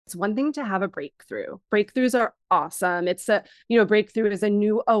It's one thing to have a breakthrough. Breakthroughs are awesome. Breakthrough is a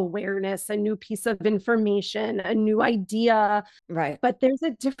new awareness, a new piece of information, a new idea. Right. But there's a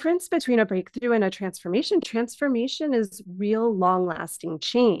difference between a breakthrough and a transformation. Transformation is real long lasting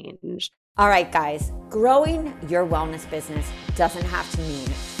change. All right, guys, growing your wellness business doesn't have to mean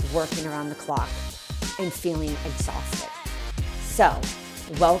working around the clock and feeling exhausted. So,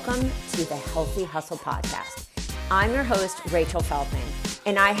 welcome to the Healthy Hustle Podcast. I'm your host, Rachel Feldman,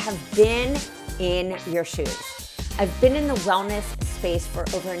 and I have been in your shoes. I've been in the wellness space for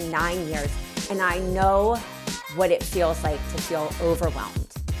over 9 years, and I know what it feels like to feel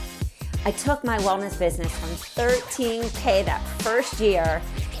overwhelmed. I took my wellness business from 13K that first year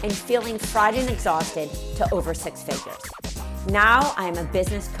and feeling fried and exhausted to over 6 figures. Now I'm a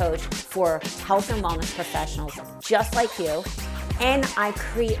business coach for health and wellness professionals just like you, and I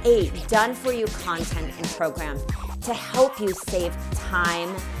create done-for-you content and programs to help you save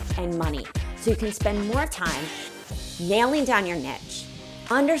time and money so you can spend more time nailing down your niche,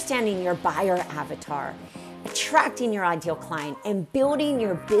 understanding your buyer avatar, attracting your ideal client, and building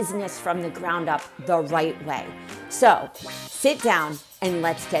your business from the ground up the right way. So sit down and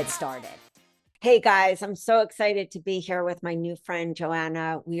let's get started. Hey guys, I'm so excited to be here with my new friend,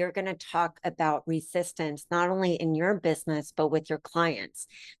 Joanna. We are going to talk about resistance, not only in your business, but with your clients.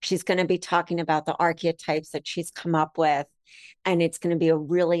 She's going to be talking about the archetypes that she's come up with, and it's going to be a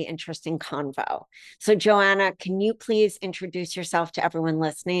really interesting convo. So Joanna, can you please introduce yourself to everyone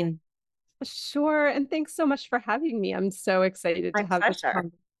listening? Sure. And thanks so much for having me. I'm so excited My to have this pleasure.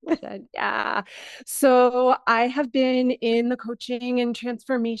 conversation. Yeah. So I have been in the coaching and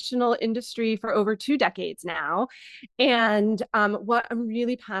transformational industry for over 2 decades now. And what I'm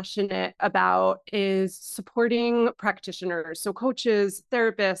really passionate about is supporting practitioners, so coaches,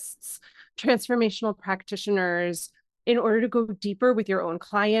 therapists, transformational practitioners, in order to go deeper with your own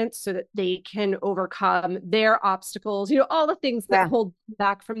clients so that they can overcome their obstacles, all the things that Yeah. hold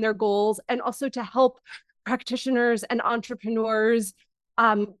back from their goals, and also to help practitioners and entrepreneurs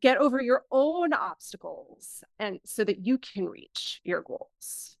get over your own obstacles and so that you can reach your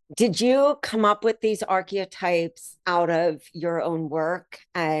goals. Did you come up with these archetypes out of your own work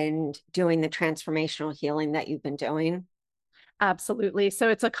and doing the transformational healing that you've been doing? Absolutely. So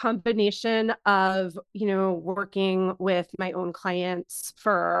it's a combination of, working with my own clients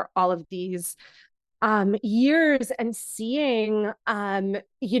for all of these years and seeing,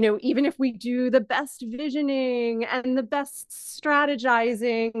 even if we do the best visioning and the best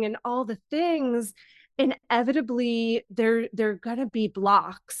strategizing and all the things, inevitably there are going to be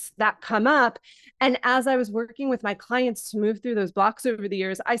blocks that come up. And as I was working with my clients to move through those blocks over the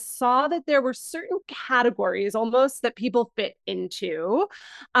years, I saw that there were certain categories almost that people fit into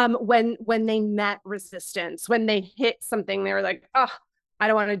when they met resistance, when they hit something, they were like, oh, I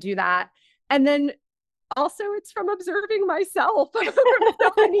don't want to do that. And then also it's from observing myself from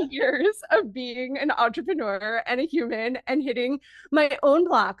so many years of being an entrepreneur and a human and hitting my own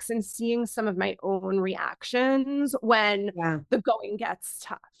blocks and seeing some of my own reactions when Yeah. the going gets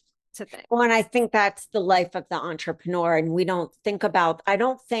tough to things. Well, and I think that's the life of the entrepreneur. And we don't think about, I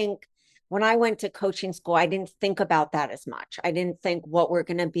don't think when I went to coaching school, I didn't think about that as much. I didn't think what were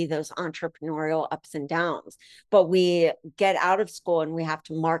going to be those entrepreneurial ups and downs. But we get out of school and we have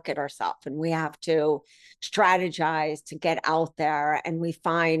to market ourselves and we have to strategize to get out there. And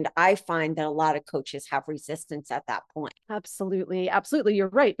I find that a lot of coaches have resistance at that point. Absolutely. Absolutely. You're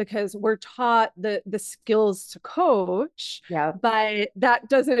right, because we're taught the skills to coach, Yeah. but that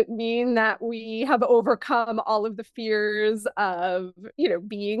doesn't mean that we have overcome all of the fears of,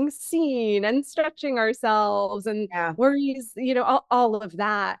 being seen and stretching ourselves and Yeah. worries, all of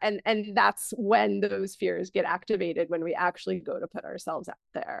that. And that's when those fears get activated, when we actually go to put ourselves out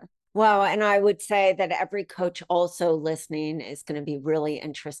there. Well, and I would say that every coach also listening is going to be really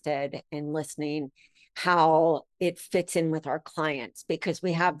interested in listening how it fits in with our clients, because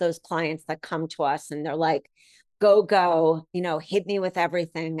we have those clients that come to us and they're like, go, hit me with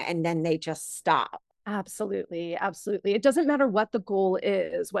everything. And then they just stop. Absolutely. Absolutely. It doesn't matter what the goal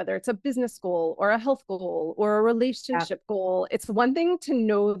is, whether it's a business goal or a health goal or a Yeah. relationship goal. It's one thing to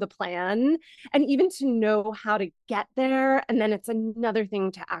know the plan and even to know how to get there. And then it's another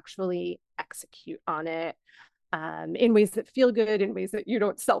thing to actually execute on it in ways that feel good, in ways that you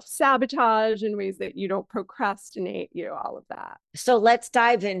don't self-sabotage, in ways that you don't procrastinate, all of that. So let's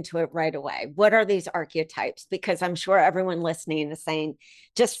dive into it right away. What are these archetypes? Because I'm sure everyone listening is saying,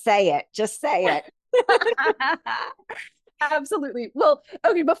 just say it, just say it. Absolutely. Well,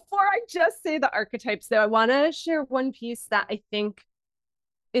 okay, before I just say the archetypes, though, I want to share one piece that I think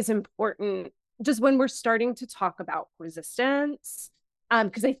is important just when we're starting to talk about resistance.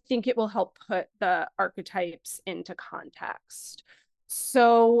 because I think it will help put the archetypes into context.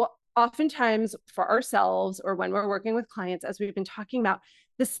 So oftentimes for ourselves or when we're working with clients, as we've been talking about,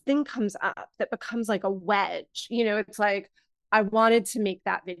 this thing comes up that becomes like a wedge. It's like, I wanted to make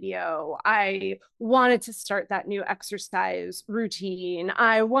that video. I wanted to start that new exercise routine.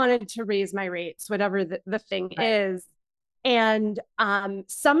 I wanted to raise my rates, whatever the thing Right. is. And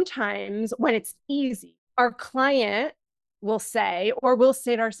sometimes when it's easy, our client will say, or we'll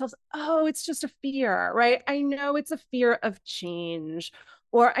say to ourselves, oh, it's just a fear, right? I know it's a fear of change,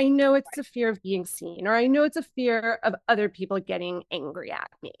 or I know it's a fear of being seen, or I know it's a fear of other people getting angry at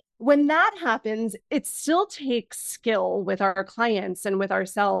me. When that happens, it still takes skill with our clients and with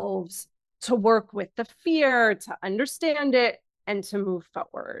ourselves to work with the fear, to understand it, and to move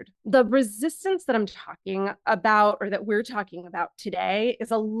forward. The resistance that I'm talking about, or that we're talking about today,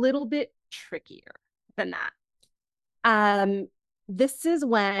 is a little bit trickier than that. Um, this is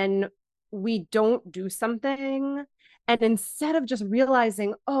when we don't do something, and instead of just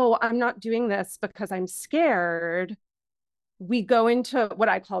realizing, oh, I'm not doing this because I'm scared, we go into what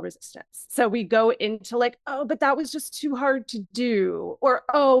I call resistance. So we go into like, oh, but that was just too hard to do. Or,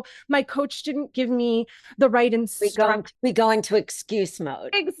 oh, my coach didn't give me the right instruction. We go into excuse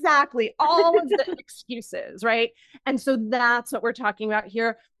mode. Exactly. All of the excuses, right? And so that's what we're talking about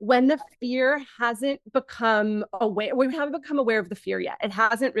here. When the fear hasn't become aware, we haven't become aware of the fear yet. It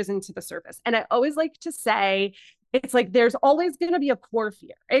hasn't risen to the surface. And I always like to say, it's like there's always going to be a core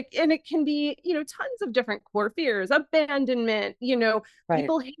fear. And it can be, tons of different core fears, abandonment, Right.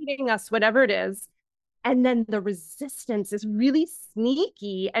 people hating us, whatever it is. And then the resistance is really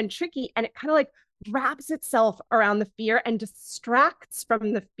sneaky and tricky. And it kind of like wraps itself around the fear and distracts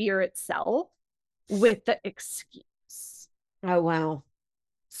from the fear itself with the excuse. Oh, wow.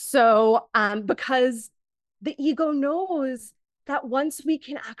 So, because the ego knows that once we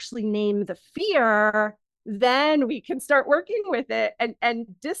can actually name the fear, then we can start working with it and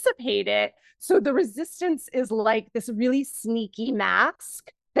dissipate it. So the resistance is like this really sneaky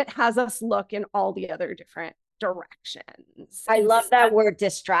mask that has us look in all the other different directions. I love that Instead, word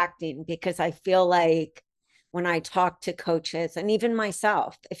distracting because I feel like when I talk to coaches and even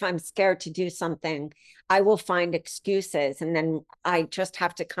myself, if I'm scared to do something, I will find excuses and then I just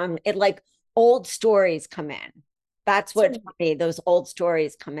have to come, it like old stories come in. That's what for me, those old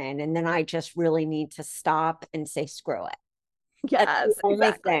stories come in. And then I just really need to stop and say, screw it. That's the yes, only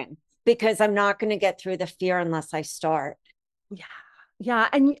exactly. thing because I'm not going to get through the fear unless I start. Yeah. Yeah.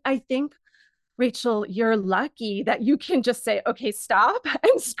 And I think, Rachel, you're lucky that you can just say, okay, stop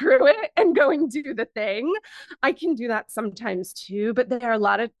and screw it and go and do the thing. I can do that sometimes too, but there are a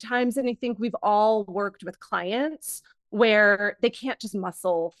lot of times, and I think we've all worked with clients where they can't just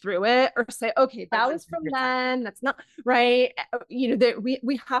muscle through it or say, okay, that was from 100%. then. That's not right. That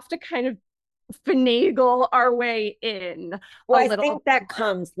we have to kind of finagle our way in Well, a I little think that more.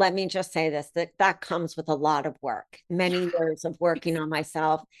 comes, let me just say this, that comes with a lot of work, many Yeah. years of working on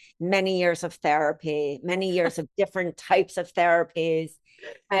myself, many years of therapy, many years of different types of therapies.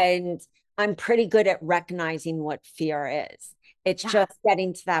 And I'm pretty good at recognizing what fear is. It's Yeah. just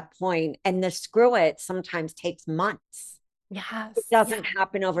getting to that point. And the screw it sometimes takes months. It Yes. Yeah. doesn't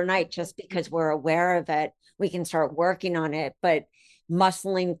happen overnight just because we're aware of it. We can start working on it, but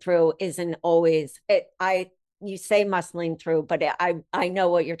muscling through isn't always it. You say muscling through, but I know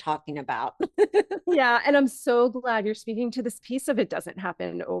what you're talking about. Yeah, and I'm so glad you're speaking to this piece of it doesn't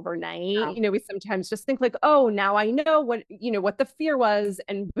happen overnight. Yeah. We sometimes just think like, oh, now I know what the fear was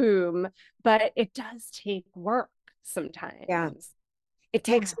and boom, but it does take work Yeah. sometimes. It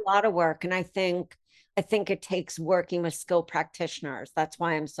takes Yeah, a lot of work. And I think it takes working with skilled practitioners. That's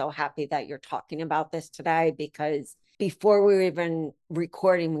why I'm so happy that you're talking about this today, because before we were even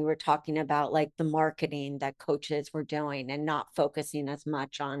recording, we were talking about like the marketing that coaches were doing and not focusing as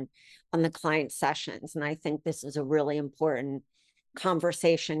much on the client sessions. And I think this is a really important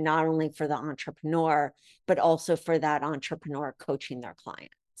conversation, not only for the entrepreneur, but also for that entrepreneur coaching their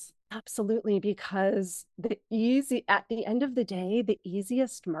client. absolutely. Because at the end of the day, the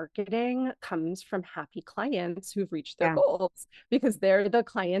easiest marketing comes from happy clients who've reached their Yeah. goals because they're the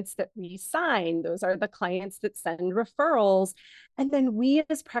clients that we sign. Those are the clients that send referrals. And then we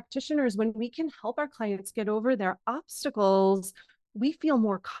as practitioners, when we can help our clients get over their obstacles, we feel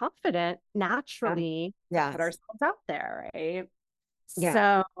more confident Yeah. naturally to put Yes. ourselves out there, right?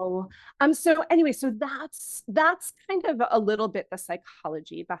 Yeah. So anyway, so that's kind of a little bit the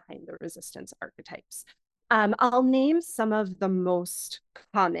psychology behind the resistance archetypes. I'll name some of the most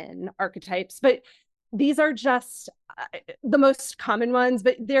common archetypes, but these are just the most common ones,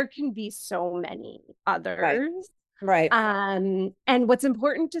 but there can be so many Right. others. Right. And what's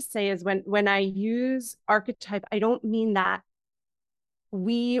important to say is when I use archetype, I don't mean that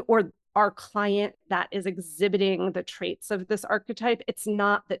we or our client that is exhibiting the traits of this archetype, it's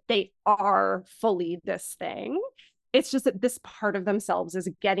not that they are fully this thing. It's just that this part of themselves is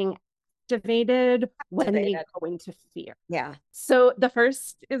getting activated when they Activated. go into fear. Yeah. So the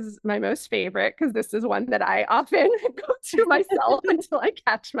first is my most favorite because this is one that I often go to myself until I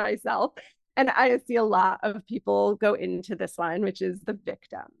catch myself. And I see a lot of people go into this one, which is the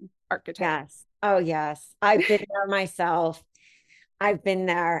victim archetype. Yes. Oh, yes. I've been there myself. I've been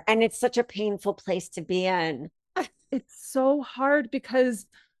there. And it's such a painful place to be in. It's so hard because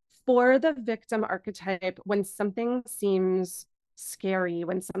for the victim archetype, when something seems scary,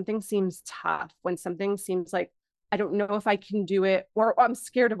 when something seems tough, when something seems like I don't know if I can do it, or I'm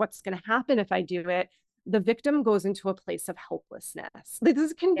scared of what's going to happen if I do it, the victim goes into a place of helplessness.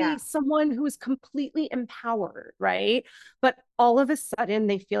 This can Yeah. be someone who is completely empowered, right? But all of a sudden,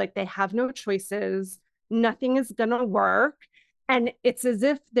 they feel like they have no choices, nothing is going to work. And it's as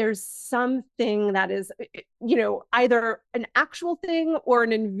if there's something that is, either an actual thing or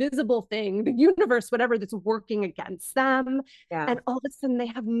an invisible thing, the universe, whatever, that's working against them. Yeah. And all of a sudden they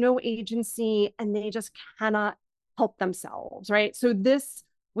have no agency and they just cannot help themselves, right? So this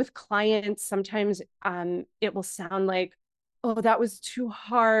with clients, sometimes it will sound like, oh, that was too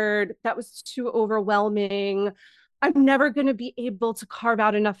hard. That was too overwhelming. I'm never going to be able to carve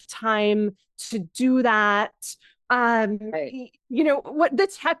out enough time to do that. Right. What, the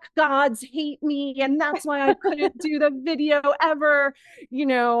tech gods hate me and that's why I couldn't do the video ever. We're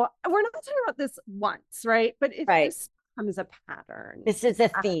not talking about this once, right? But if Right. this becomes a pattern, This is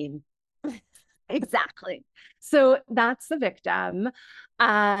a uh, theme. exactly. So that's the victim.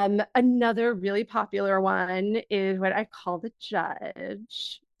 Another really popular one is what I call the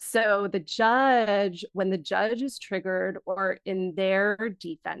judge. So the judge, when the judge is triggered or in their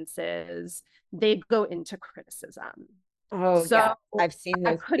defenses, they go into criticism. Oh, yeah. So I've seen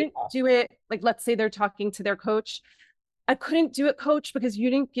I those couldn't people. do it. Like, let's say they're talking to their coach. I couldn't do it, coach, because you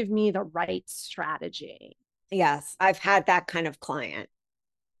didn't give me the right strategy. Yes. I've had that kind of client.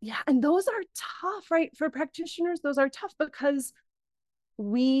 Yeah. And those are tough, right? For practitioners, those are tough because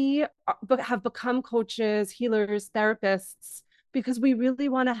we have become coaches, healers, therapists, because we really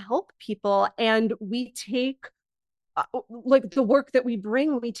want to help people. And we take like the work that we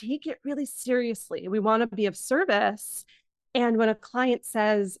bring, we take it really seriously. We want to be of service. And when a client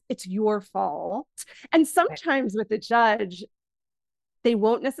says it's your fault, and Right. sometimes with the judge, they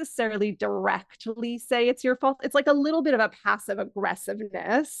won't necessarily directly say it's your fault. It's like a little bit of a passive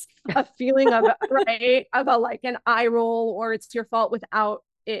aggressiveness, a feeling of, right, of a like an eye roll or it's your fault without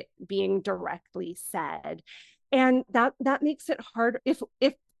it being directly said. And that makes it hard if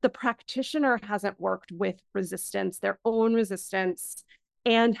the practitioner hasn't worked with resistance, their own resistance,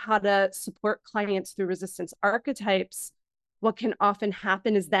 and how to support clients through resistance archetypes. What can often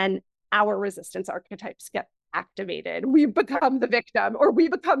happen is then our resistance archetypes get activated. We become the victim or we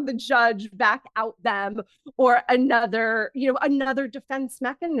become the judge, back out them, or another defense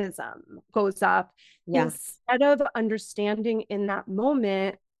mechanism goes up Yeah. instead of understanding in that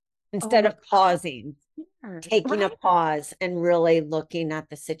moment, oh Instead my of pausing, God, taking a right? pause and really looking at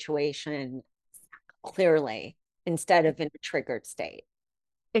the situation clearly instead of in a triggered state.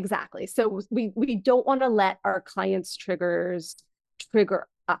 Exactly. So we don't want to let our clients' triggers trigger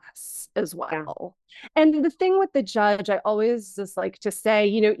us as Yeah. well. And the thing with the judge, I always just like to say,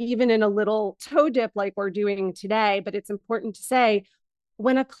 even in a little toe dip like we're doing today, but it's important to say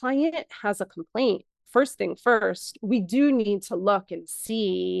when a client has a complaint, first thing first, we do need to look and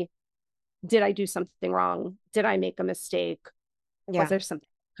see, did I do something wrong? Did I make a mistake? Was Yeah. there something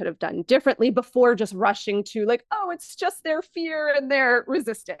I could have done differently before just rushing to like, oh, it's just their fear and their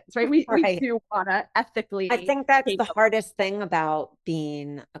resistance, right? We Right. do want to I ethically think that's take the hardest thing about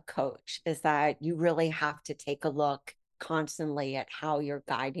being a coach is that you really have to take a look constantly at how you're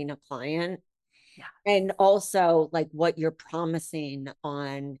guiding a client yeah, and also like what you're promising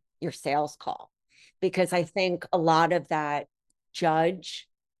on your sales call. Because I think a lot of that judge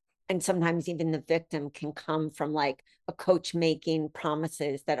and sometimes even the victim can come from like a coach making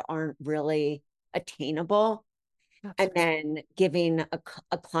promises that aren't really attainable that's and right. then giving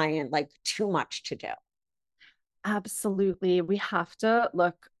a client like too much to do. Absolutely. We have to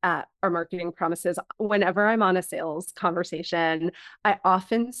look at our marketing promises. Whenever I'm on a sales conversation, I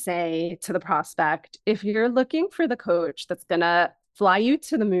often say to the prospect, if you're looking for the coach that's going to fly you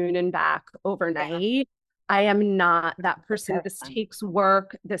to the moon and back Yeah. overnight, I am not that The person. This person. takes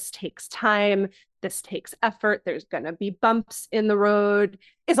work. This takes time. This takes effort. There's going to be bumps in the road.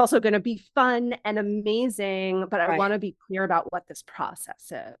 It's also going to be fun and amazing, but I Right. want to be clear about what this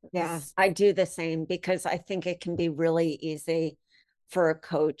process Yeah, is. I do the same because I think it can be really easy for a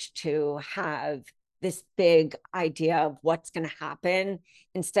coach to have this big idea of what's going to happen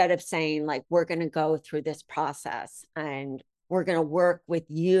instead of saying, like, we're going to go through this process and we're going to work with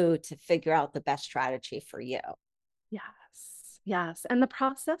you to figure out the best strategy for you. Yes. Yes. And the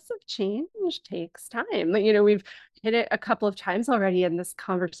process of change takes time. We've hit it a couple of times already in this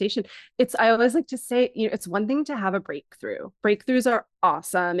conversation. I always like to say, it's one thing to have a breakthrough. Breakthroughs are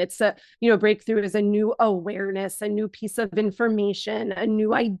awesome. Breakthrough is a new awareness, a new piece of information, a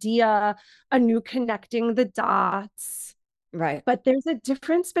new idea, a new connecting the dots. Right. But there's a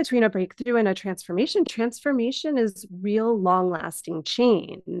difference between a breakthrough and a transformation. Transformation is real long lasting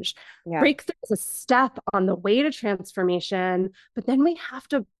change. Yeah. Breakthrough is a step on the way to transformation, but then we have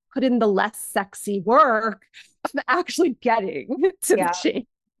to put in the less sexy work of actually getting to the Yeah. change.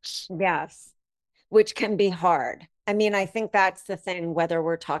 Yes. Which can be hard. I mean, I think that's the thing, whether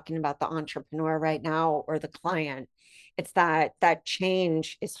we're talking about the entrepreneur right now or the client, it's that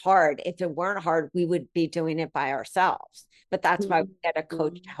change is hard. If it weren't hard, we would be doing it by ourselves. But that's why we get a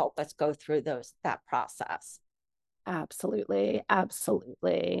coach to help us go through that process. Absolutely.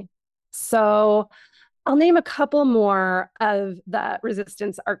 Absolutely. So I'll name a couple more of the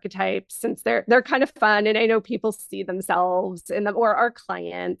resistance archetypes since they're kind of fun and I know people see themselves in them or our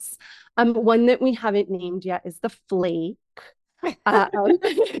clients. One that we haven't named yet is the flake.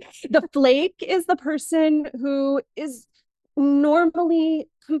 The flake is the person who is normally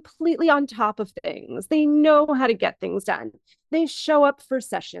completely on top of things. They know how to get things done. They show up for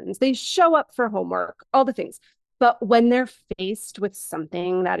sessions, they show up for homework, all the things. But when they're faced with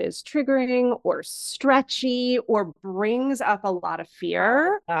something that is triggering or stretchy or brings up a lot of Oh,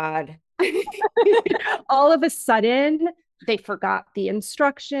 fear, God. all of a sudden they forgot the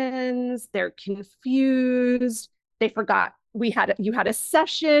instructions, they're confused, they forgot you had a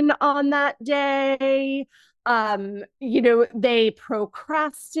session on that day. They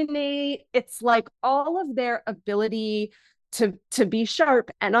procrastinate. It's like all of their ability to be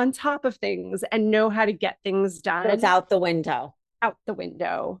sharp and on top of things and know how to get things Goes done out the window. out the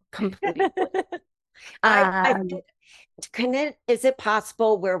window completely. I um is it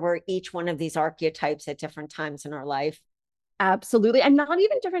possible where we're each one of these archetypes at different times in our life? Absolutely. And not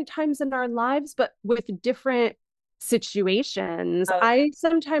even different times in our lives, but with different situations. Oh, I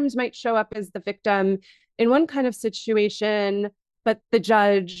sometimes might show up as the victim in one kind of situation, but the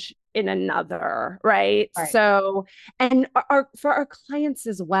judge in another, right? right. So, and for our clients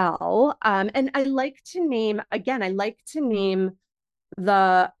as well. And I like to name, again, I like to name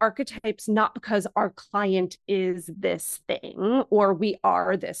the archetypes not because our client is this thing or we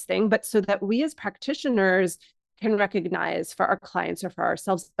are this thing, but so that we as practitioners can recognize for our clients or for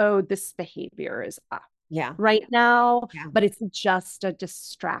ourselves, oh, this behavior is up Yeah. right now, Yeah. but it's just a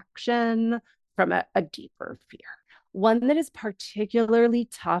distraction from a deeper fear. One that is particularly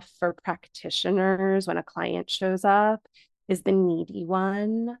tough for practitioners when a client shows up is the needy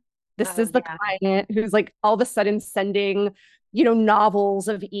one. This Oh, is the yeah. client who's like all of a sudden sending, novels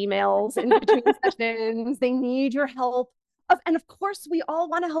of emails in between sessions. They need your help. And of course, we all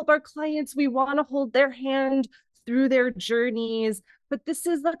want to help our clients. We want to hold their hand through their journeys. But this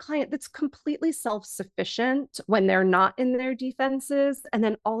is the client that's completely self sufficient when they're not in their defenses. And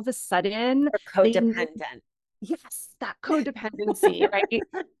then all of a sudden, Or they need, codependent. yes, that codependency, right?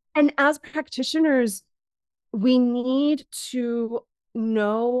 And as practitioners, we need to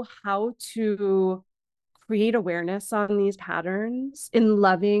know how to create awareness on these patterns in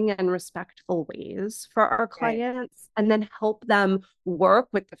loving and respectful ways for our Right. clients, and then help them work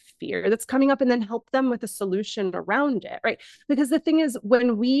with the fear that's coming up and then help them with a solution around it, right? Because the thing is,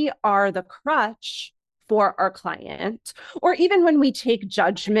 when we are the crutch for our client, or even when we take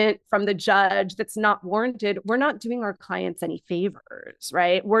judgment from the judge that's not warranted, we're not doing our clients any favors,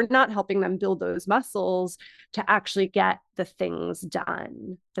 right? We're not helping them build those muscles to actually get the things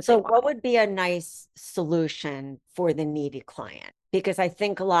done that they So, want. what would be a nice solution for the needy client? Because I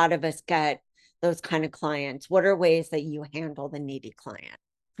think a lot of us get those kind of clients. What are ways that you handle the needy client?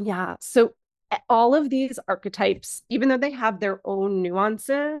 Yeah. So all of these archetypes, even though they have their own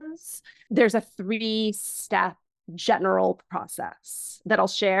nuances, there's a three-step general process that I'll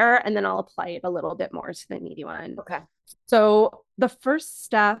share, and then I'll apply it a little bit more to the needy one. Okay. So the first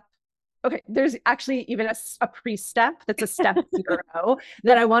step Okay, there's actually even a pre-step that's a step zero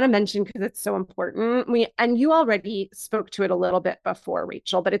that I want to mention because it's so important. And you already spoke to it a little bit before,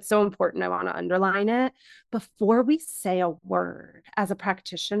 Rachel, but it's so important. I want to underline it. Before we say a word as a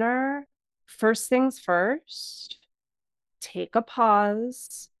practitioner, first things first, take a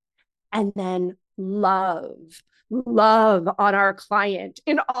pause and then love on our client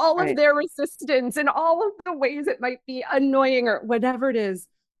in all of Right. their resistance, in all of the ways it might be annoying or whatever it is.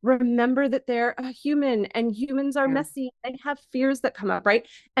 Remember that they're a human and humans are Yeah. messy. They have fears that come up, right?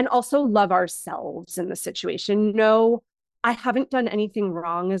 And also love ourselves in the situation. No, I haven't done anything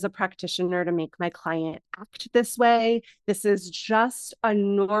wrong as a practitioner to make my client act this way. This is just a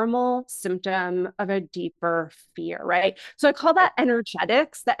normal symptom of a deeper fear, right? So I call that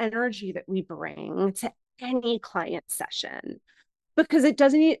energetics, the energy that we bring to any client session, because it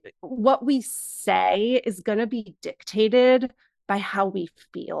doesn't, what we say is going to be dictated by how we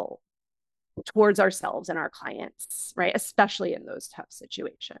feel towards ourselves and our clients, right? Especially in those tough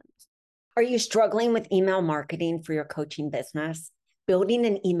situations. Are you struggling with email marketing for your coaching business? Building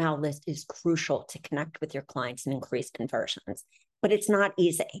an email list is crucial to connect with your clients and increase conversions, but it's not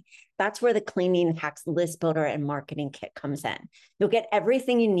easy. That's where the Cleaning Hacks List Builder and Marketing Kit comes in. You'll get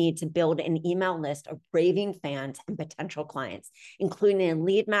everything you need to build an email list of raving fans and potential clients, including a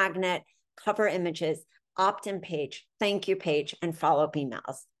lead magnet, cover images, opt-in page, thank you page, and follow-up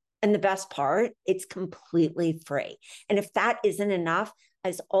emails. And the best part, it's completely free. And if that isn't enough,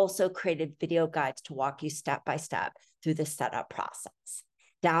 has also created video guides to walk you step by step through the setup process.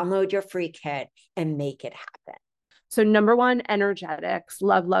 Download your free kit and make it happen. So, number one, energetics,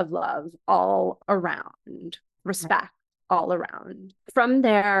 love all around, respect all around. From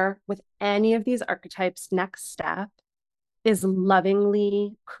there, with any of these archetypes, next step is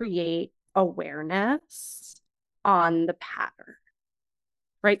lovingly create awareness on the pattern,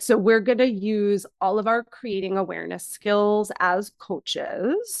 right? So we're going to use all of our creating awareness skills as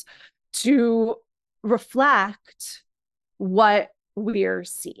coaches to reflect what we're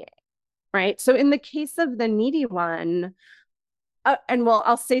seeing, right? So in the case of the needy one, and well,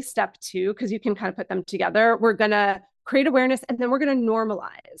 I'll say step two, because you can kind of put them together. We're going to create awareness and then we're going to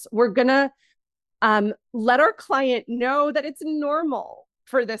normalize. We're going to let our client know that it's normal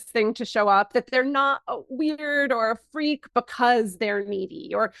for this thing to show up, that they're not weird or a freak because they're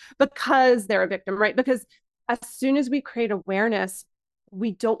needy or because they're a victim, right? Because as soon as we create awareness,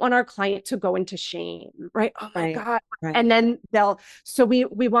 we don't want our client to go into shame, right? Oh my God. Right. And then so we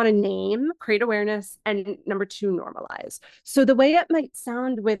want to name, create awareness, and number two, normalize. So the way it might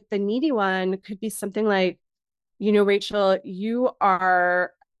sound with the needy one could be something like, Rachel, you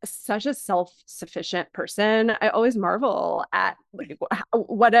are such a self-sufficient person. I always marvel at like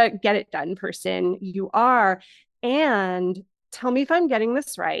what a get it done person you are. And tell me if I'm getting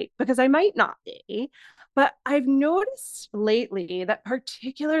this right, because I might not be. But I've noticed lately that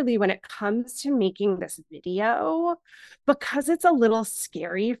particularly when it comes to making this video, because it's a little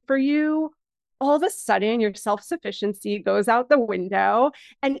scary for you, all of a sudden your self-sufficiency goes out the window.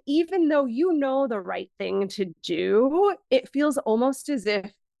 And even though you know the right thing to do, it feels almost as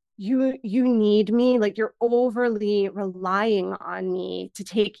if you need me, like you're overly relying on me to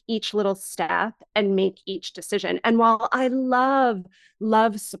take each little step and make each decision. And while I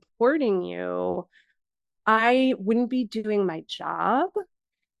love supporting you, I wouldn't be doing my job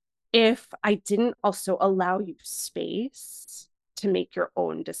if I didn't also allow you space to make your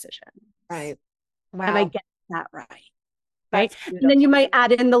own decisions. Right. Am I Wow. getting that right? Right. That's And then you beautiful. might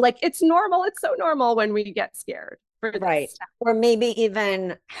add in the like, it's normal. It's so normal when we get scared for this Right. stuff. Or maybe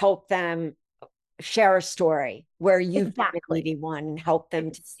even help them share a story where you've been a Exactly. needy one and help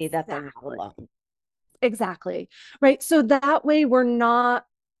them to see that they're not Exactly. alone. Exactly. Right. So that way we're not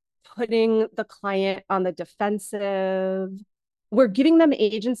putting the client on the defensive. We're giving them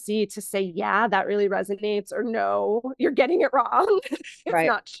agency to say, yeah, that really resonates, or no, you're getting it wrong. It's Right.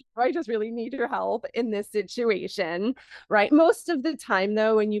 not true. I just really need your help in this situation. Right. Most of the time,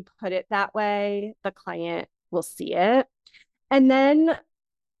 though, when you put it that way, the client will see it. And then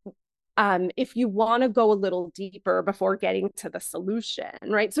if you want to go a little deeper before getting to the solution,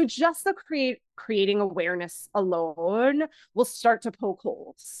 right? So just the creating awareness alone will start to poke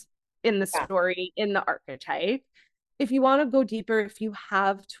holes in the Yeah. story, in the archetype. If you want to go deeper, if you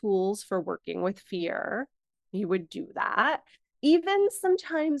have tools for working with fear, you would do that. Even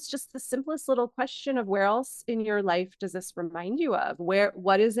sometimes just the simplest little question of where else in your life does this remind you of?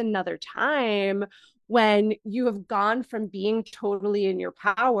 What is another time when you have gone from being totally in your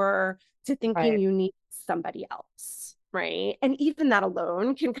power to thinking Right. you need somebody else, right? And even that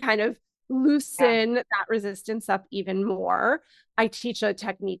alone can kind of Yeah. loosen that resistance up even more. I teach a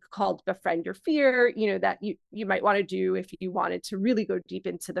technique called befriend your fear, that you might want to do if you wanted to really go deep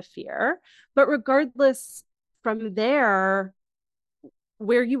into the fear. But regardless, from there,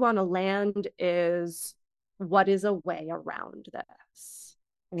 where you want to land is, what is a way around this?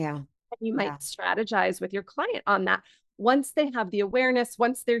 Yeah. You might Yeah. strategize with your client on that. Once they have the awareness,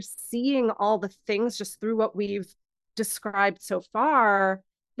 once they're seeing all the things just through what we've described so far,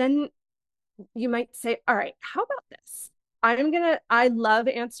 then you might say, all right, how about this? I love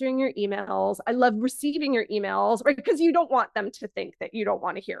answering your emails. I love receiving your emails, right? Because you don't want them to think that you don't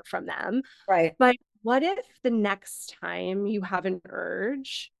want to hear from them. Right. But what if the next time you have an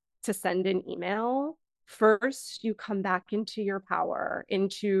urge to send an email, first you come back into your power,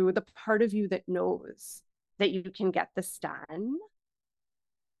 into the part of you that knows that you can get this done,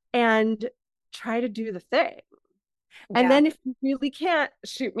 and try to do the thing. And Yeah. then if you really can't,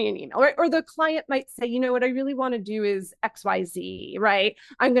 shoot me an email, right? Or the client might say, you know what I really want to do is XYZ, right?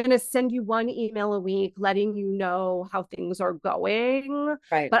 I'm going to send you one email a week letting you know how things are going,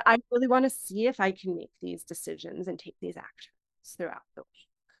 Right. but I really want to see if I can make these decisions and take these actions throughout the week.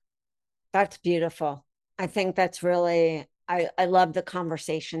 That's beautiful. I think that's really, I love the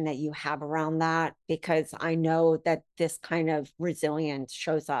conversation that you have around that, because I know that this kind of resilience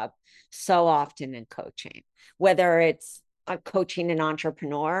shows up so often in coaching, whether it's coaching an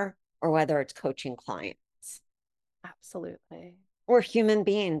entrepreneur or whether it's coaching clients. Absolutely. We're human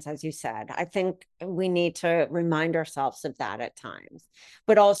beings, as you said. I think we need to remind ourselves of that at times,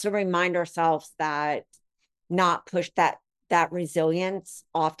 but also remind ourselves that not push that resilience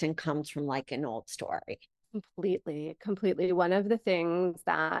often comes from like an old story. Completely, completely. One of the things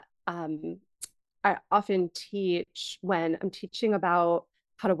that I often teach when I'm teaching about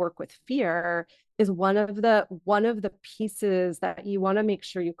how to work with fear is one of the pieces that you want to make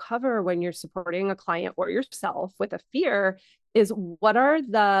sure you cover when you're supporting a client or yourself with a fear is, what is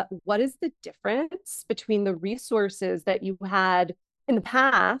the difference between the resources that you had in the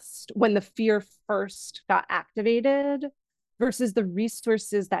past when the fear first got activated versus the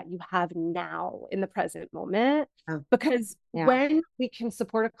resources that you have now in the present moment. Oh, Because yeah. when we can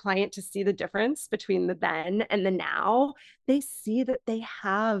support a client to see the difference between the then and the now, they see that they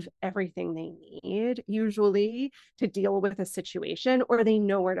have everything they need, usually, to deal with a situation, or they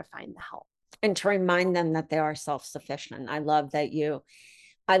know where to find the help. And to remind them that they are self-sufficient. I love that you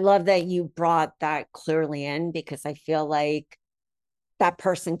brought that clearly in, because I feel like that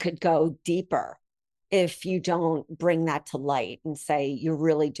person could go deeper if you don't bring that to light and say, you're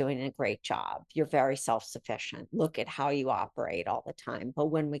really doing a great job. You're very self-sufficient. Look at how you operate all the time. But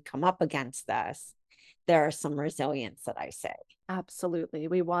when we come up against this, there is some resilience that I say. Absolutely.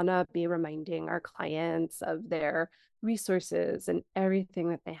 We want to be reminding our clients of their resources and everything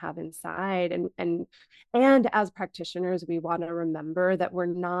that they have inside. And as practitioners, we want to remember that we're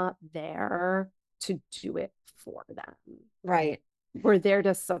not there to do it for them. Right. We're there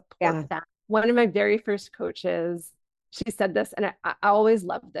to support Yeah. them. One of my very first coaches, she said this, and I always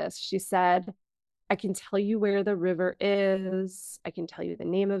love this. She said, I can tell you where the river is. I can tell you the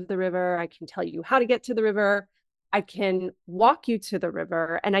name of the river. I can tell you how to get to the river. I can walk you to the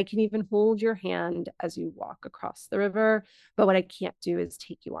river, and I can even hold your hand as you walk across the river. But what I can't do is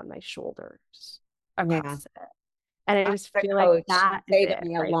take you on my shoulders Yeah. across it. And I I just had feel a like coach that is say to it,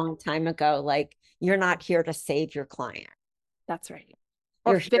 me a right? long time ago, like, you're not here to save your client. That's right.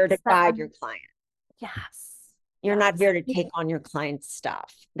 Or You're here to fix guide your them. client. Yes. You're not Yes. here to take on your client's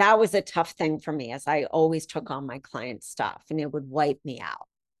stuff. That was a tough thing for me, as I always took on my client's stuff and it would wipe me out.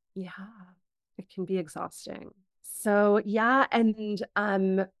 Yeah. It can be exhausting. So yeah, and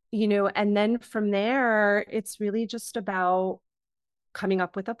then from there, it's really just about coming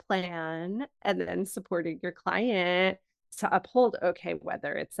up with a plan and then supporting your client to uphold, okay,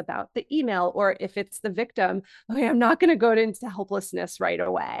 whether it's about the email or if it's the victim, okay, I'm not going to go into helplessness right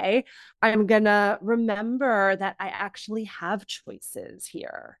away. I'm going to remember that I actually have choices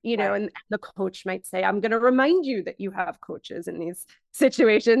here, Right. and the coach might say, I'm going to remind you that you have coaches in these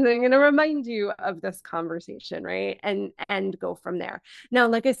situations. I'm going to remind you of this conversation, right? And go from there. Now,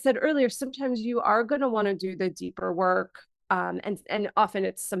 like I said earlier, sometimes you are going to want to do the deeper work, and often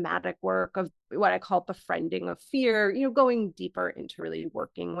it's somatic work of what I call befriending of fear, going deeper into really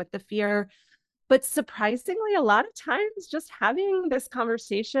working with the fear. But surprisingly, a lot of times just having this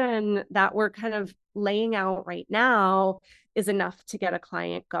conversation that we're kind of laying out right now is enough to get a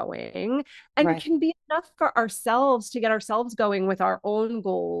client going, and Right. can be enough for ourselves to get ourselves going with our own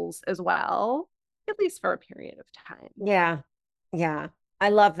goals as well, at least for a period of time. Yeah. Yeah. I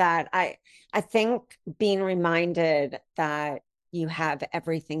love that. I think being reminded that you have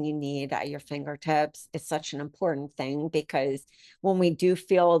everything you need at your fingertips is such an important thing, because when we do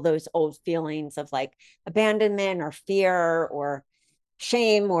feel those old feelings of like abandonment or fear or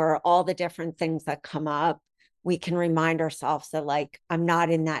shame or all the different things that come up, we can remind ourselves that, like, I'm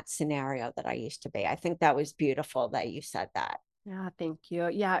not in that scenario that I used to be. I think that was beautiful that you said that. Yeah, thank you.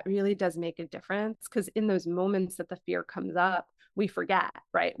 Yeah, it really does make a difference because in those moments that the fear comes up, we forget,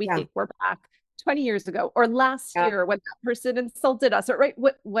 right? We Yeah. think we're back 20 years ago or last Yeah. year when that person insulted us, or right,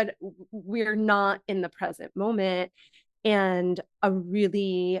 what we're not in the present moment. And a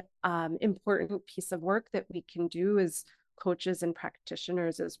really important piece of work that we can do as coaches and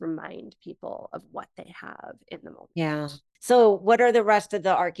practitioners is remind people of what they have in the moment. Yeah. So, what are the rest of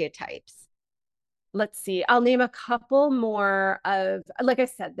the archetypes? Let's see. I'll name a couple more of, like I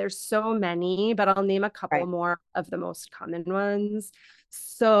said, there's so many, but I'll name a couple Right. more of the most common ones.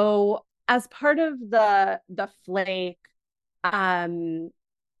 So, as part of the flake, um,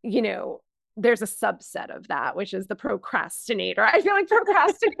 you know, there's a subset of that, which is the procrastinator. I feel like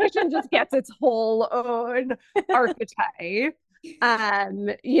procrastination just gets its whole own archetype,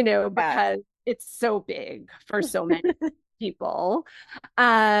 Yes. because it's so big for so many people.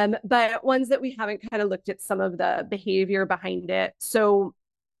 But ones that we haven't kind of looked at some of the behavior behind it. So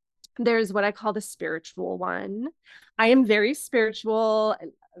there's what I call the spiritual one. I am very spiritual, I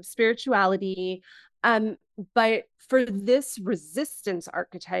love spirituality. Um, but for this resistance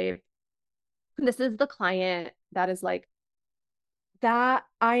archetype, this is the client that is like, that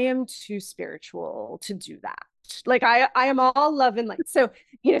I am too spiritual to do that. Like I am all love and light. So,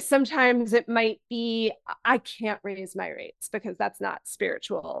 sometimes it might be I can't raise my rates because that's not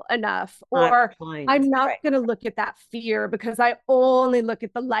spiritual enough. Not Or blind. I'm not Right. going to look at that fear because I only look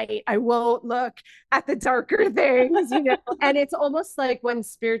at the light. I won't look at the darker things. And it's almost like when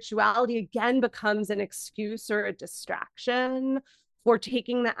spirituality again becomes an excuse or a distraction for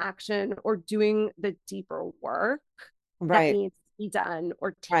taking the action or doing the deeper work that Right. needs to be done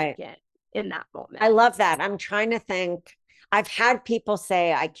or Right. taken in that moment. I love that. I'm trying to think. I've had people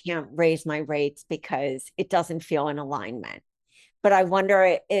say I can't raise my rates because it doesn't feel in alignment. But I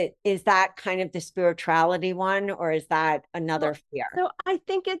wonder, is that kind of the spirituality one, or is that another Well, fear? so I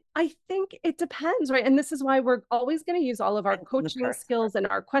think it depends, right? And this is why we're always going to use all of our Depends on the coaching person. skills and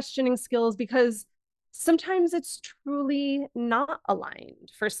our questioning skills, because sometimes it's truly not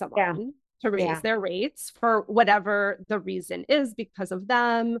aligned for Yeah. someone to raise Yeah. their rates for whatever the reason is, because of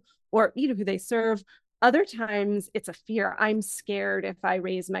them or who they serve. Other times it's a fear. I'm scared if I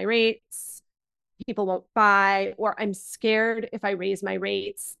raise my rates, people won't buy, or I'm scared if I raise my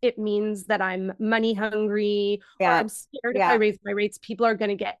rates, it means that I'm money hungry, or Yeah. I'm scared if I Yeah. raise my rates, people are going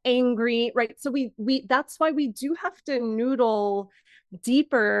to get angry, right? So we that's why we do have to noodle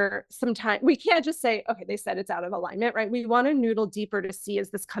deeper sometimes. We can't just say, okay, they said it's out of alignment, right? We want to noodle deeper to see, is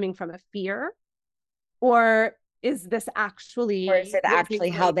this coming from a fear, or is this Or is actually it raising actually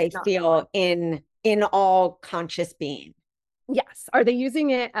the how rates they not feel in all conscious being? yes, are they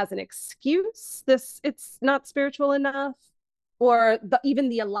using it as an excuse, this it's not spiritual enough, or even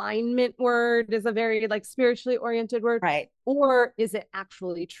the alignment word is a very like spiritually oriented word, Right. or is it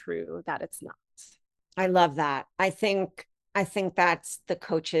actually true that it's not? I love that. I think that's the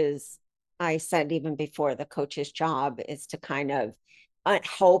coach's, I said even before, the coach's job is to kind of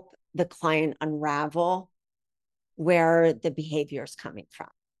help the client unravel where the behavior is coming from.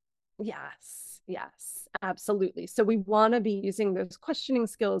 Yes, absolutely. So we want to be using those questioning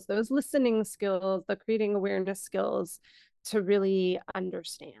skills, those listening skills, the creating awareness skills to really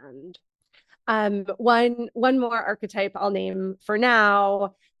understand. One more archetype I'll name for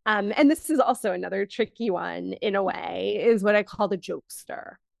now, and this is also another tricky one in a way, is what I call the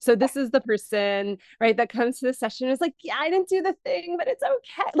jokester. So this is the person, right, that comes to the session and is like, yeah, I didn't do the thing, but it's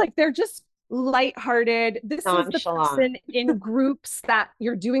okay. Like they're just lighthearted. This is the Nonchalant. person in groups that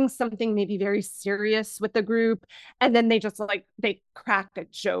you're doing something maybe very serious with the group, and then they just like they crack a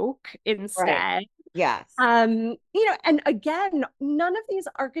joke Right. instead. Yes. And again, none of these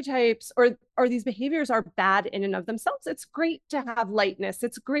archetypes or these behaviors are bad in and of themselves. It's great to have lightness.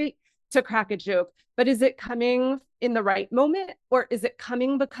 It's great to crack a joke, but is it coming in the right moment, or is it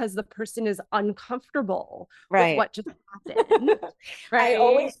coming because the person is uncomfortable with Right. what just happened? I Right?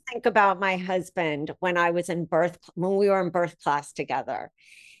 always think about my husband when we were in birth class together.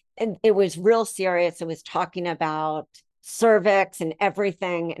 And it was real serious. It was talking about cervix and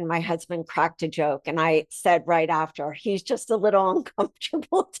everything. And my husband cracked a joke. And I said right after, he's just a little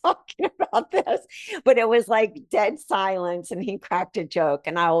uncomfortable talking about this. But it was like dead silence. And he cracked a joke.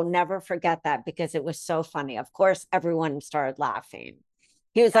 And I will never forget that because it was so funny. Of course, everyone started laughing.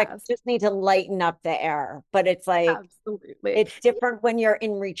 He was like, Yes, just need to lighten up the air. But it's like, absolutely. it's different when you're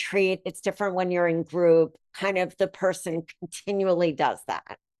in retreat. It's different when you're in group. Kind of the person continually does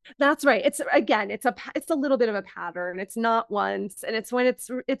that. That's right. It's again, it's a little bit of a pattern. It's not once, and it's when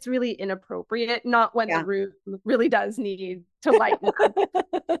it's really inappropriate, not when the Yeah. room really does need to lighten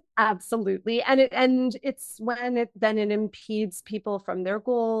up. Absolutely. And it's when it impedes people from their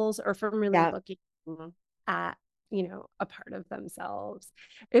goals or from really Yeah. looking at, a part of themselves.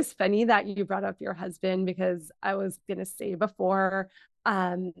 It's funny that you brought up your husband because I was gonna say before,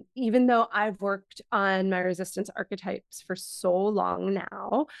 even though I've worked on my resistance archetypes for so long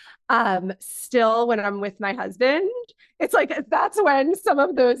now, still when I'm with my husband, it's like that's when some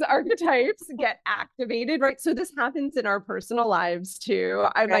of those archetypes get activated, right? So this happens in our personal lives too.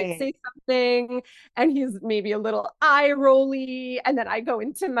 I might Right. say something and he's maybe a little eye rolly, and then I go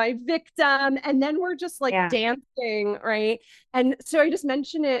into my victim, and then we're just like Yeah. dancing, right? And so I just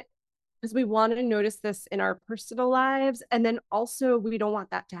mention it because we want to notice this in our personal lives, and then also we don't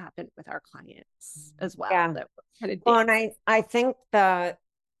want that to happen with our clients as well, Yeah. that we're kind of Well, and dancing. I think the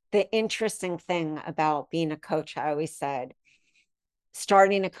interesting thing about being a coach, I always said,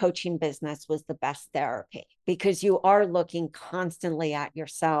 starting a coaching business was the best therapy because you are looking constantly at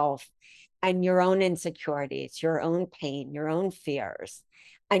yourself and your own insecurities, your own pain, your own fears,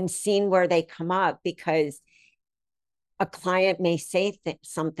 and seeing where they come up because a client may say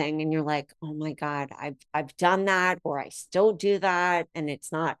something and you're like, oh my God, I've done that, or I still do that. And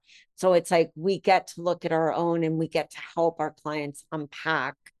it's not. So it's like we get to look at our own and we get to help our clients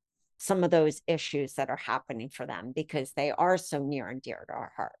unpack some of those issues that are happening for them because they are so near and dear to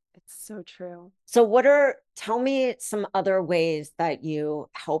our heart. It's so true. So tell me some other ways that you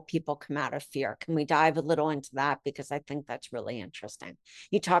help people come out of fear. Can we dive a little into that? Because I think that's really interesting.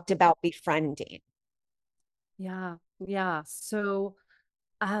 You talked about befriending. Yeah. Yeah. So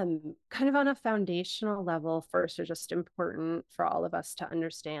kind of on a foundational level, first are just important for all of us to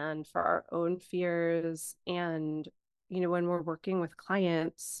understand for our own fears. And, when we're working with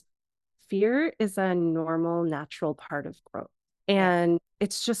clients, fear is a normal, natural part of growth. Yeah. And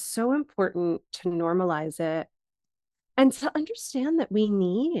it's just so important to normalize it and to understand that we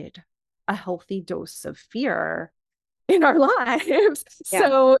need a healthy dose of fear in our lives.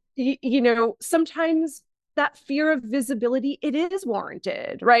 Yeah. So, sometimes that fear of visibility, it is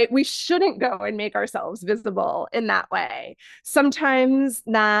warranted, right? We shouldn't go and make ourselves visible in that way. Sometimes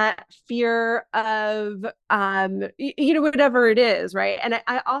that fear of, whatever it is, right? And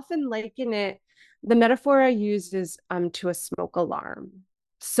I often liken it, the metaphor I use is to a smoke alarm.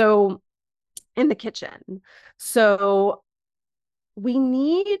 So in the kitchen. So we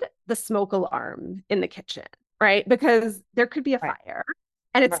need the smoke alarm in the kitchen, right? Because there could be a Right. fire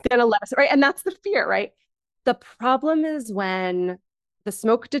and it's Right. going to let us, right? And that's the fear, right? The problem is when the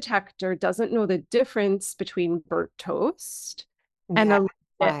smoke detector doesn't know the difference between burnt toast and Yeah. a lit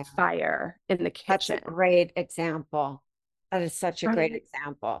Fire. fire in the That's a kitchen, great example. That is such a great right?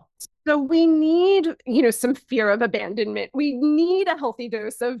 example. So we need, some fear of abandonment. We need a healthy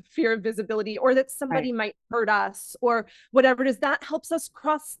dose of fear of visibility, or that Right. somebody might hurt us, or whatever it is. That helps us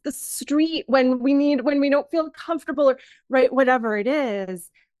cross the street when we don't feel comfortable, or right, whatever it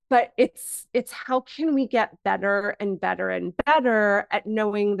is. But it's how can we get better and better and better at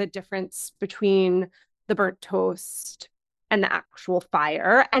knowing the difference between the burnt toast and the actual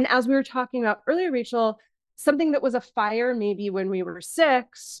fire. And as we were talking about earlier, Rachel, something that was a fire maybe when we were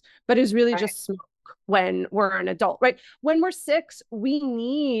 6 but is really Right. just smoke when we're an adult, right? When we're 6, we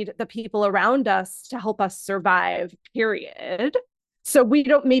need the people around us to help us survive, period. So we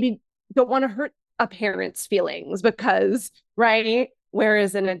don't want to hurt a parent's feelings because, right?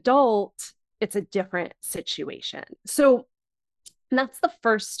 Whereas an adult, it's a different situation. So that's the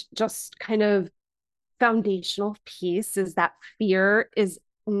first just kind of foundational piece is that fear is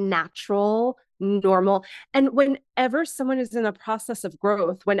natural, normal. And whenever someone is in a process of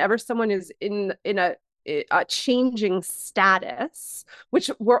growth, whenever someone is in a changing status, which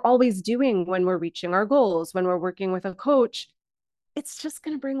we're always doing when we're reaching our goals, when we're working with a coach, it's just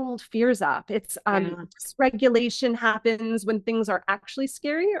going to bring old fears up. It's Yeah. dysregulation happens when things are actually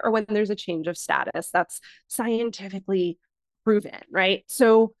scary or when there's a change of status. That's scientifically proven, right?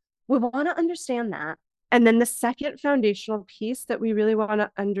 So we want to understand that. And then the second foundational piece that we really want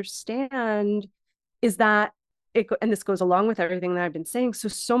to understand is that and this goes along with everything that I've been saying.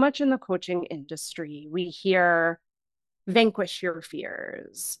 So much in the coaching industry, we hear vanquish your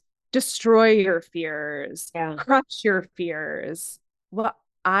fears, destroy your fears, Yeah. crush your fears. What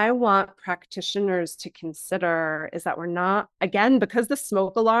I want practitioners to consider is that we're not, again, because the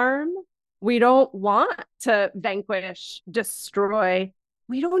smoke alarm, we don't want to vanquish, destroy.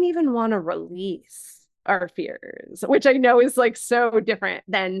 we don't even want to release our fears, which I know is like so different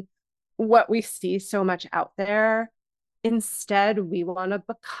than what we see so much out there. Instead, we want to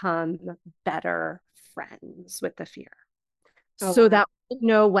become better friends with the fear Oh, so wow. that we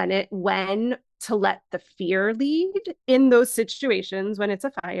know when to let the fear lead in those situations when it's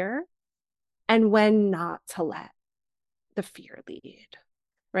a fire and when not to let the fear lead,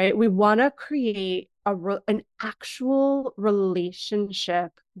 right? We want to create an actual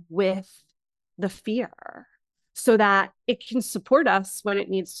relationship with the fear so that it can support us when it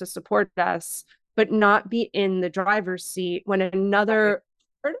needs to support us, but not be in the driver's seat when Right. another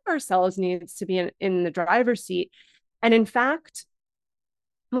part of ourselves needs to be in the driver's seat. And in fact,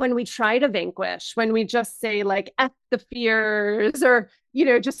 when we try to vanquish, when we just say like F the fears or,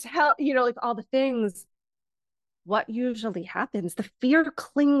 just help, like all the things, what usually happens? The fear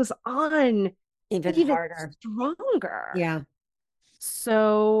clings on Even even harder. stronger. Yeah.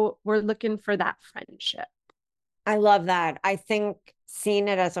 So we're looking for that friendship. I love that. I think seeing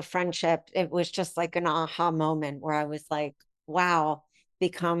it as a friendship, it was just like an aha moment where I was like, wow,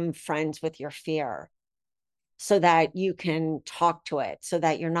 become friends with your fear so that you can talk to it, so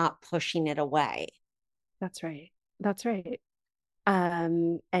that you're not pushing it away. That's right. That's right.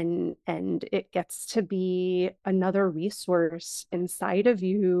 And it gets to be another resource inside of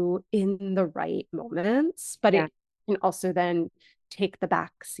you in the right moments, but Yeah. it can also then take the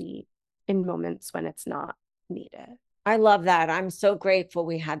back seat in moments when it's not needed. I love that. I'm so grateful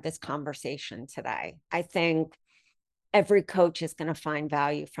we had this conversation today. I think every coach is going to find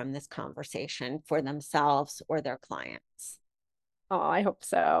value from this conversation for themselves or their clients. Oh, I hope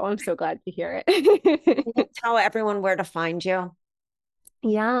so. I'm so glad to hear it. Can you tell everyone where to find you?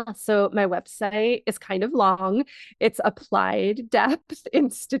 Yeah, so my website is kind of long. It's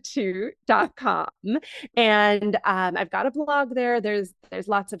applied-depth-institute.com. And I've got a blog there. There's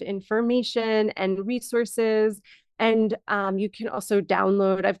lots of information and resources. And you can also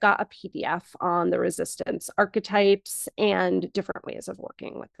download, I've got a PDF on the resistance archetypes and different ways of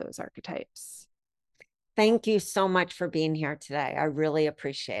working with those archetypes. Thank you so much for being here today. I really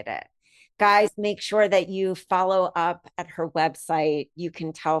appreciate it. Guys, make sure that you follow up at her website. You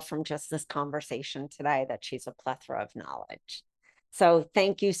can tell from just this conversation today that she's a plethora of knowledge. So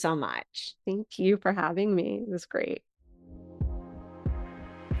thank you so much. Thank you for having me. It was great.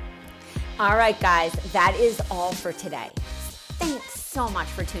 All right, guys, that is all for today. Thanks so much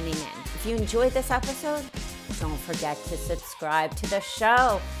for tuning in. If you enjoyed this episode, don't forget to subscribe to the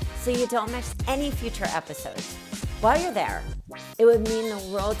show so you don't miss any future episodes. While you're there, it would mean the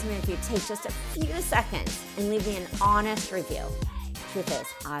world to me if you take just a few seconds and leave me an honest review. Truth is,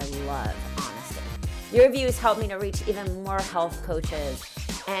 I love honesty. Your reviews help me to reach even more health coaches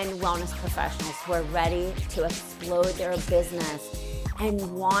and wellness professionals who are ready to explode their business and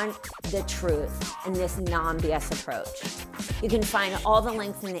want the truth in this non-BS approach. You can find all the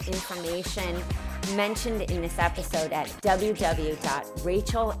links and the information mentioned in this episode at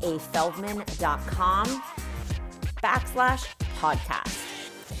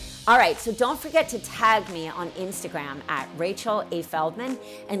www.rachelafeldman.com/podcast. All right, so don't forget to tag me on Instagram at Rachel A. Feldman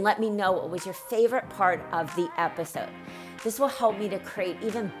and let me know what was your favorite part of the episode. This will help me to create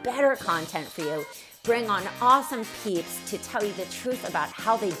even better content for you, bring on awesome peeps to tell you the truth about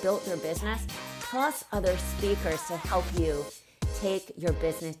how they built their business, plus other speakers to help you take your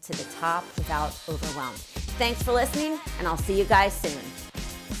business to the top without overwhelm. Thanks for listening, and I'll see you guys soon.